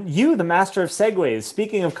of you, the master of segues,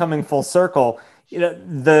 speaking of coming full circle,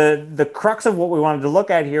 the crux of what we wanted to look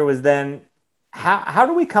at here was then how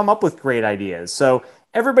do we come up with great ideas? So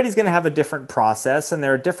everybody's going to have a different process, and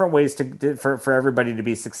there are different ways for everybody to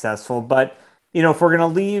be successful. But if we're going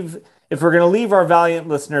to leave our valiant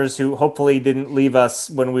listeners who hopefully didn't leave us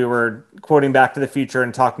when we were quoting Back to the Future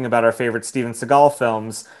and talking about our favorite Steven Seagal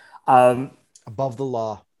films, um, Above the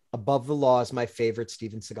Law. Above the Law is my favorite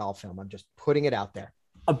Steven Seagal film. I'm just putting it out there.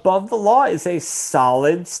 Above the Law is a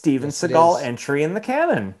solid Steven Yes, it Seagal is. entry in the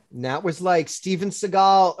canon. And that was like Steven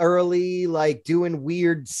Seagal early, like doing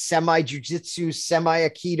weird semi jujitsu, semi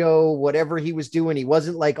aikido, whatever he was doing. He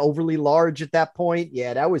wasn't like overly large at that point.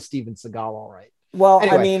 Yeah, that was Steven Seagal, all right. Well, I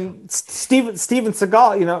Anyway, mean, Steven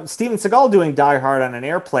Seagal, Steven Seagal doing Die Hard on an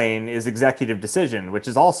airplane is executive decision, which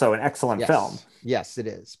is also an excellent film. yes, it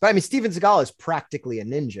is. But I mean, Steven Seagal is practically a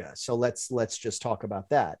ninja. So let's just talk about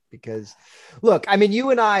that because, look, I mean,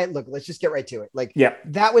 you and I, look, let's just get right to it. Like, Yeah,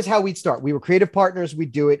 that was how we'd start. We were creative partners.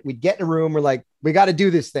 We'd do it. We'd get in a room. We're like, we got to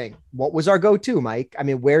do this thing. What was our go-to, Mike? I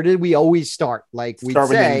mean, where did we always start? Like, we'd start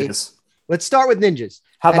with say, ninjas. let's start with ninjas.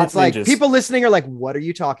 How And about it's like ninjas? people listening are like, what are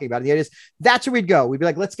you talking about? And the idea is that's where we'd go. We'd be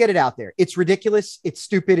like, let's get it out there. It's ridiculous. It's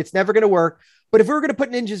stupid. It's never going to work. But if we were going to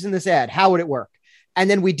put ninjas in this ad, how would it work? And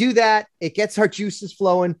then we do that. It gets our juices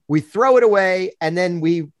flowing. We throw it away. And then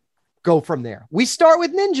we go from there. We start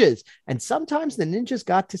with ninjas. And sometimes the ninjas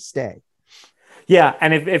got to stay. Yeah.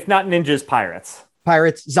 And if not ninjas, pirates.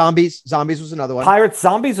 Pirates, zombies. Zombies was another one. Pirates,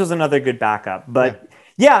 zombies was another good backup. But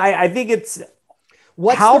yeah, I think it's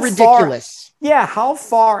what's how the ridiculous. How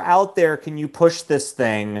far out there can you push this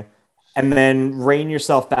thing and then rein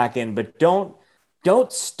yourself back in? But don't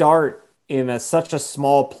start in such a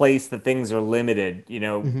small place that things are limited.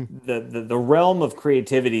 The realm of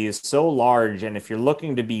creativity is so large, and if you're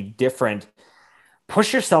looking to be different,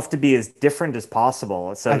 push yourself to be as different as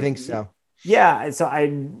possible. So I think so. Yeah. So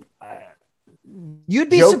you'd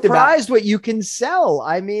be surprised what you can sell.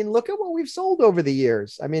 I mean, look at what we've sold over the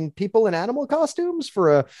years. I mean, people in animal costumes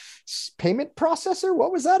for a payment processor.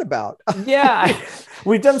 What was that about? Yeah,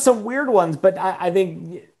 we've done some weird ones, but I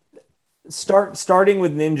think starting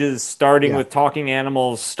with ninjas, starting with talking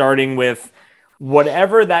animals, starting with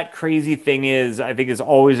whatever that crazy thing is, I think is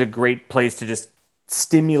always a great place to just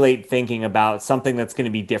stimulate thinking about something that's going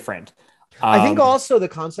to be different. I think also the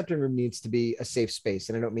concept room needs to be a safe space.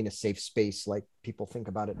 And I don't mean a safe space like people think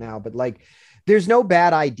about it now, but like there's no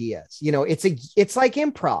bad ideas. It's like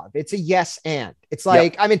improv. It's a yes and. It's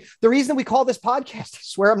like, I mean, the reason we call this podcast, I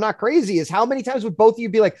swear I'm not crazy, is how many times would both of you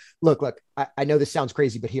be like, look, I know this sounds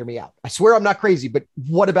crazy, but hear me out. I swear I'm not crazy, but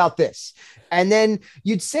what about this? And then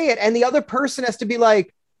you'd say it and the other person has to be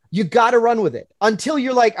like, you got to run with it until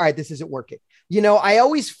you're like, all right, this isn't working. I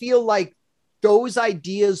always feel like those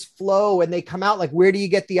ideas flow and they come out like, where do you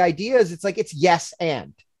get the ideas? It's like, it's yes.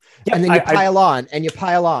 And then you pile on and you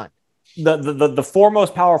pile on. The four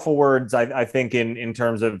most powerful words I think in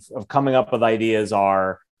terms of coming up with ideas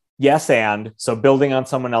are yes. And so building on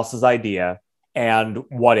someone else's idea and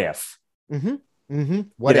what if,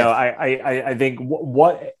 what if? I think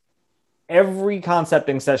what every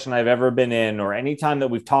concepting session I've ever been in, or any time that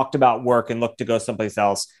we've talked about work and looked to go someplace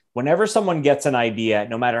else, whenever someone gets an idea,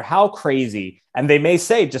 no matter how crazy, and they may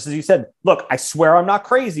say, just as you said, look, I swear I'm not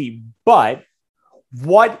crazy, but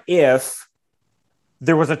what if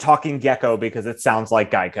there was a talking gecko because it sounds like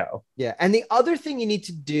Geico? Yeah. And the other thing you need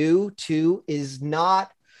to do too is not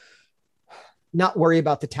worry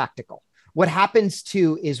about the tactical. What happens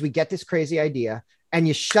too is we get this crazy idea and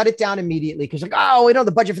you shut it down immediately because like, oh, we don't have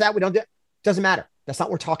the budget for that. We don't do it. Doesn't matter. That's not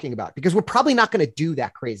what we're talking about because we're probably not going to do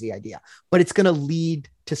that crazy idea, but it's going to lead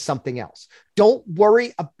to something else. Don't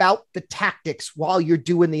worry about the tactics while you're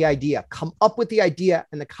doing the idea. Come up with the idea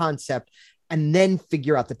and the concept and then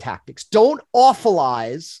figure out the tactics. Don't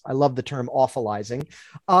awfulize. I love the term awfulizing.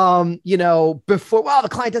 Before, the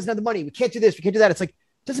client doesn't have the money. We can't do this. We can't do that. It's like,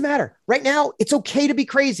 doesn't matter. Right now, it's okay to be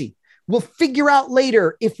crazy. We'll figure out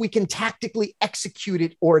later if we can tactically execute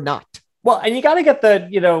it or not. Well, and you got to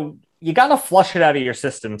get you got to flush it out of your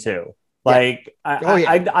system too. Like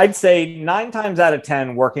I'd say 9 times out of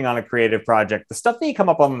 10 working on a creative project, the stuff that you come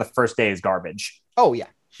up on the first day is garbage. Oh yeah.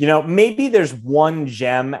 Maybe there's one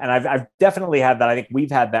gem, and I've definitely had that. I think we've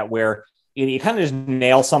had that where you kind of just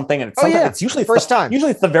nail something, and it's usually first time. Usually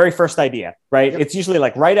it's the very first idea, right? Yep. It's usually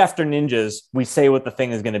like right after ninjas, we say what the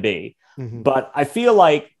thing is going to be. But I feel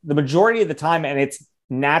like the majority of the time, and it's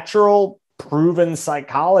natural, proven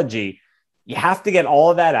psychology, you have to get all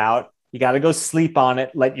of that out. You got to go sleep on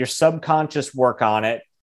it. Let your subconscious work on it.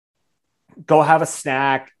 Go have a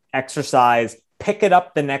snack, exercise, pick it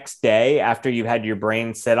up the next day after you've had your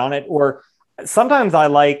brain sit on it. Or sometimes I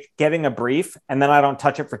like getting a brief and then I don't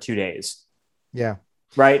touch it for 2 days. Yeah.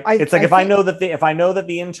 Right. If I know that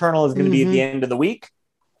the internal is going to be at the end of the week,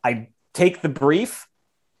 I take the brief.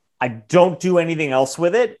 I don't do anything else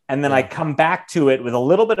with it. And then I come back to it with a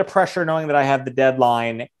little bit of pressure, knowing that I have the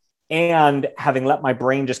deadline and having let my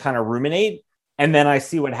brain just kind of ruminate. And then I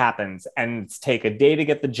see what happens and take a day to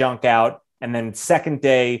get the junk out. And then second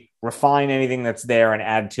day, refine anything that's there and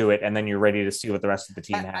add to it. And then you're ready to see what the rest of the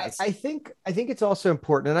team has. I think it's also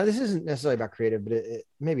important. And this isn't necessarily about creative, but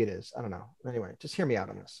maybe it is. I don't know. Anyway, just hear me out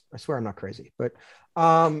on this. I swear I'm not crazy. But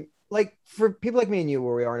like for people like me and you,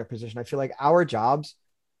 where we are in a position, I feel like our jobs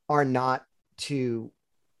are not to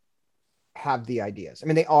have the ideas. I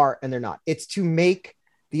mean, they are and they're not. It's to make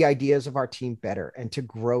the ideas of our team better and to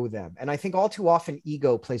grow them. And I think all too often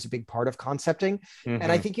ego plays a big part of concepting. And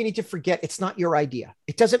I think you need to forget it's not your idea.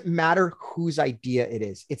 It doesn't matter whose idea it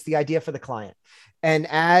is. It's the idea for the client. And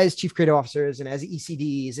as chief creative officers and as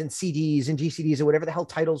ECDs and CDs and GCDs and whatever the hell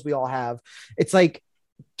titles we all have, it's like,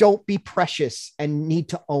 don't be precious and need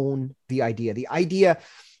to own the idea. The idea,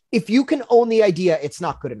 if you can own the idea, it's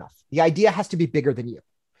not good enough. The idea has to be bigger than you.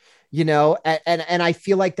 You know, and I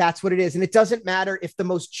feel like that's what it is. And it doesn't matter if the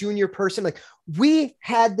most junior person, like we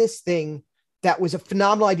had this thing that was a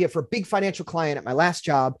phenomenal idea for a big financial client at my last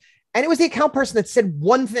job. And it was the account person that said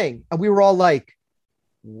one thing. And we were all like,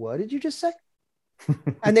 what did you just say?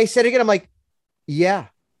 And they said again, I'm like, yeah,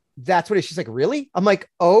 that's what it is. She's like, really? I'm like,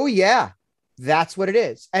 oh yeah, that's what it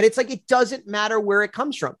is. And it's like, it doesn't matter where it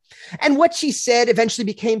comes from. And what she said eventually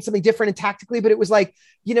became something different and tactically, but it was like,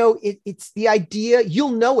 you know, it's the idea.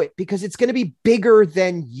 You'll know it because it's going to be bigger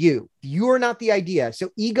than you. You're not the idea.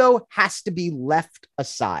 So ego has to be left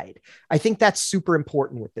aside. I think that's super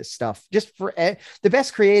important with this stuff. Just for the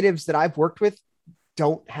best creatives that I've worked with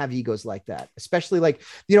don't have egos like that, especially like,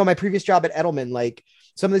 you know, my previous job at Edelman, like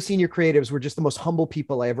some of the senior creatives were just the most humble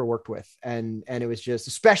people I ever worked with. And it was just,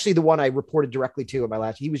 especially the one I reported directly to at my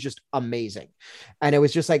last, he was just amazing. And it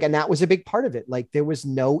was just like, and that was a big part of it. Like there was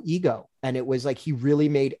no ego and it was like, he really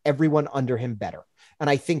made everyone under him better. And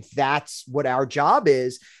I think that's what our job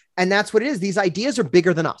is. And that's what it is. These ideas are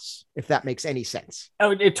bigger than us, if that makes any sense.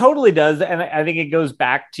 Oh, it totally does. And I think it goes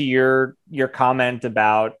back to your comment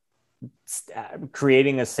about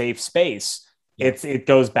creating a safe space. It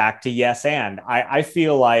goes back to yes. And I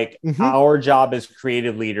feel like our job as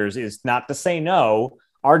creative leaders is not to say no.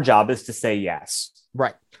 Our job is to say yes.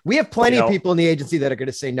 Right. We have plenty of people in the agency that are going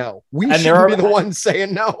to say no. We should be the ones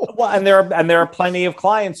saying no. Well, and there are plenty of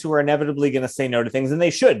clients who are inevitably going to say no to things, and they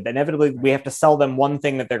should. Inevitably, we have to sell them one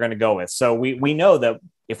thing that they're going to go with. So we know that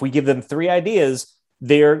if we give them 3 ideas,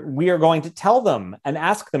 we are going to tell them and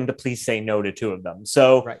ask them to please say no to 2 of them.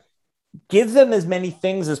 So give them as many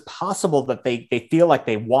things as possible that they feel like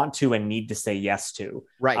they want to and need to say yes to.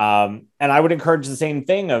 Right. And I would encourage the same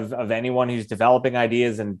thing of anyone who's developing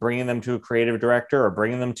ideas and bringing them to a creative director or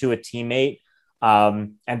bringing them to a teammate,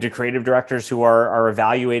 and to creative directors who are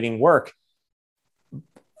evaluating work.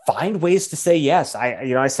 Find ways to say yes.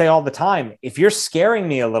 I say all the time, if you're scaring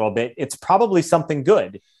me a little bit, it's probably something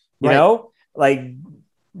good, you know, like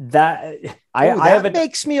that. That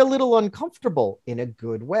makes me a little uncomfortable in a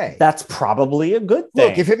good way. That's probably a good thing.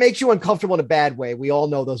 Look, if it makes you uncomfortable in a bad way, we all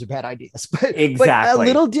know those are bad ideas. But, exactly. But a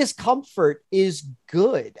little discomfort is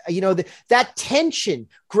good. You know, that tension,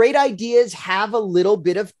 great ideas have a little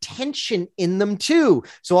bit of tension in them too.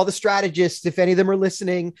 So all the strategists, if any of them are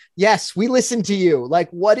listening, yes, we listen to you. Like,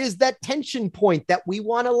 what is that tension point that we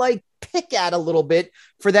want to like pick at a little bit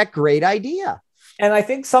for that great idea? And I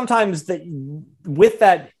think sometimes that with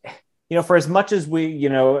that, you know, for as much as we, you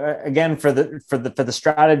know, again, for the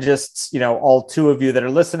strategists, you know, all 2 of you that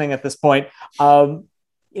are listening at this point, you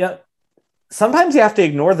know, sometimes you have to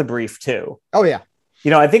ignore the brief too. Oh yeah.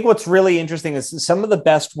 You know, I think what's really interesting is some of the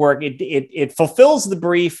best work, it fulfills the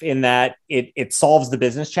brief in that it solves the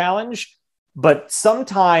business challenge, but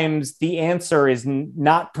sometimes the answer is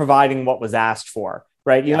not providing what was asked for,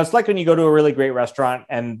 right? You know, it's like when you go to a really great restaurant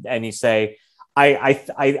and you say, I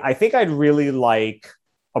think I'd really like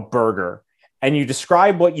a burger, and you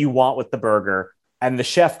describe what you want with the burger, and the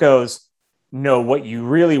chef goes, no, what you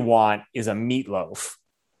really want is a meatloaf,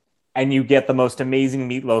 and you get the most amazing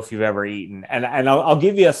meatloaf you've ever eaten. And I'll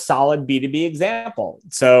give you a solid B2B example.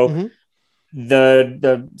 So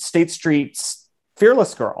the State Street's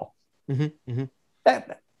Fearless Girl, the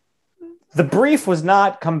brief was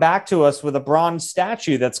not come back to us with a bronze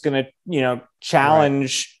statue that's going to, you know,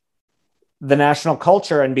 challenge the national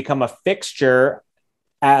culture and become a fixture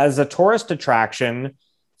as a tourist attraction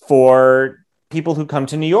for people who come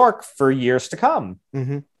to New York for years to come.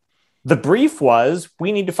 The brief was,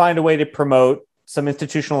 we need to find a way to promote some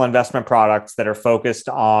institutional investment products that are focused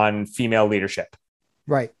on female leadership.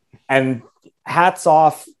 Right. And hats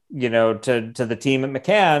off, you know, to the team at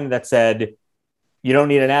McCann that said, you don't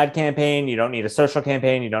need an ad campaign. You don't need a social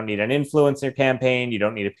campaign. You don't need an influencer campaign. You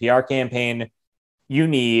don't need a PR campaign. You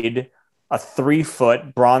need a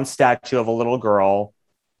 3-foot bronze statue of a little girl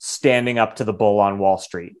standing up to the bull on Wall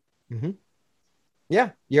Street.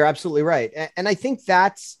 Yeah, you're absolutely right. And I think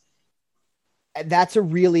that's a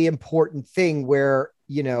really important thing where,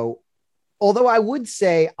 you know, although I would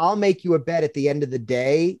say I'll make you a bet at the end of the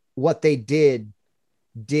day, what they did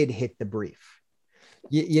hit the brief.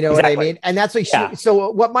 You know what I mean? And that's like,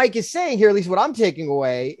 so what Mike is saying here, at least what I'm taking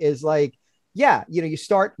away is like, yeah, you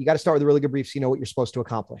got to start with a really good brief so you know what you're supposed to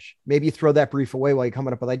accomplish. Maybe you throw that brief away while you're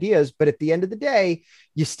coming up with ideas, but at the end of the day,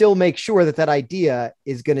 you still make sure that that idea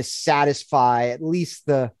is going to satisfy at least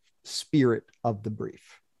the spirit of the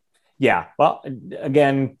brief. Yeah. Well,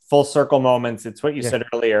 again, full circle moments. It's what you said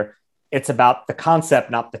earlier. It's about the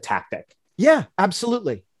concept, not the tactic. Yeah,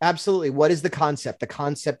 absolutely. Absolutely. What is the concept? The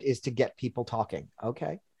concept is to get people talking.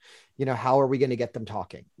 Okay. How are we going to get them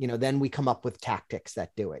talking? Then we come up with tactics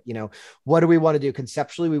that do it. What do we want to do?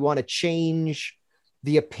 Conceptually, we want to change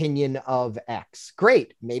the opinion of X.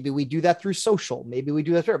 Great. Maybe we do that through social. Maybe we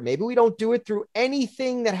do that through, maybe we don't do it through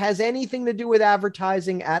anything that has anything to do with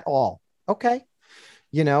advertising at all. Okay.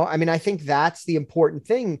 I think that's the important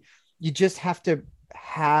thing. You just have to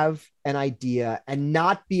have an idea and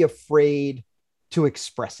not be afraid to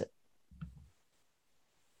express it.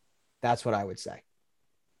 That's what I would say.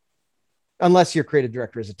 Unless your creative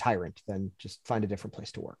director is a tyrant, then just find a different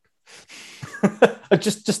place to work.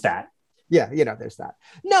 just that. Yeah, there's that.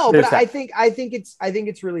 No, there's but that. I think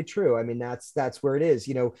it's really true. I mean, that's where it is.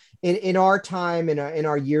 In our time, in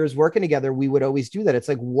our years working together, we would always do that. It's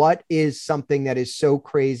like, what is something that is so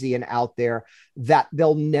crazy and out there that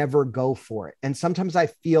they'll never go for it? And sometimes I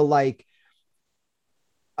feel like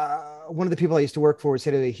one of the people I used to work for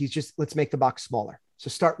said, let's make the box smaller. So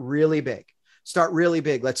start really big.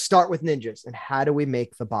 Let's start with ninjas. And how do we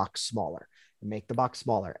make the box smaller and make the box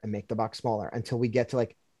smaller and make the box smaller until we get to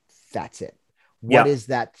like, that's it. What is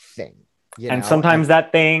that thing? And sometimes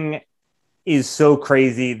that thing is so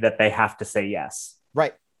crazy that they have to say yes.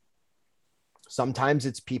 Right. Sometimes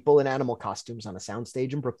it's people in animal costumes on a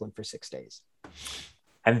soundstage in Brooklyn for 6 days.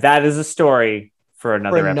 And that is a story for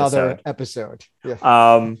another episode.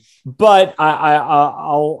 Yeah. But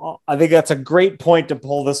I think that's a great point to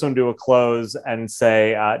pull this one to a close and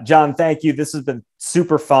say, John, thank you. This has been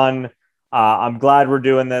super fun. I'm glad we're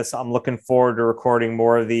doing this. I'm looking forward to recording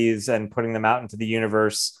more of these and putting them out into the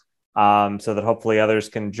universe so that hopefully others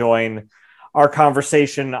can join our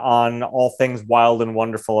conversation on all things wild and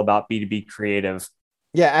wonderful about B2B creative.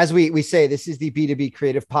 Yeah, as we say, this is the B2B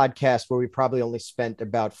creative podcast where we probably only spent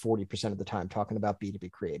about 40% of the time talking about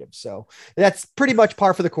B2B creative. So that's pretty much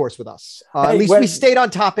par for the course with us. At least we stayed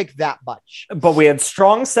on topic that much. But we had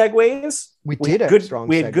strong segues. We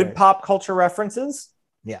had good pop culture references.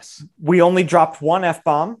 Yes. We only dropped one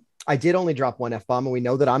F-bomb. I did only drop one F-bomb, and we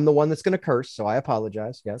know that I'm the one that's going to curse, so I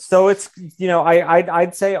apologize. Yes. So it's,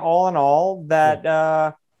 I'd say all in all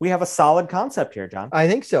that we have a solid concept here, John. I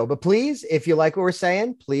think so. But please, if you like what we're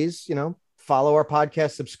saying, please, follow our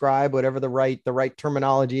podcast, subscribe, whatever the right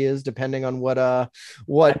terminology is, depending on what I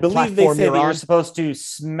believe they say that you're supposed to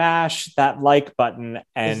smash that like button.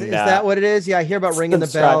 And is that what it is? Yeah, I hear about ringing the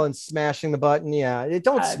bell and smashing the button. Yeah,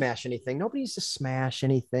 don't smash anything. Nobody needs to smash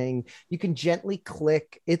anything. You can gently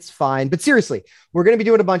click. It's fine. But seriously, we're going to be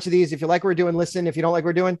doing a bunch of these. If you like what we're doing, listen. If you don't like what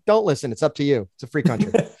we're doing, don't listen. It's up to you. It's a free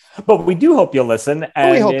country. But we do hope you'll listen.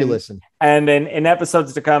 And we hope you listen. And in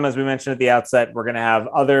episodes to come, as we mentioned at the outset, we're going to have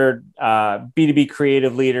other B2B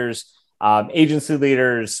creative leaders, agency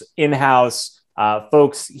leaders, in-house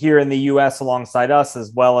folks here in the U.S. alongside us,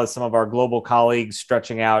 as well as some of our global colleagues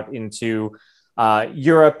stretching out into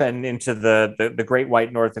Europe and into the Great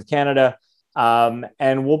White North of Canada.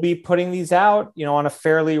 And we'll be putting these out, on a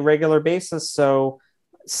fairly regular basis. So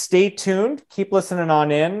stay tuned, keep listening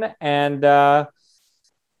on in, and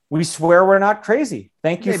we swear we're not crazy.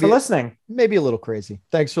 Thank you for listening. Maybe a little crazy.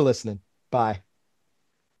 Thanks for listening. Bye.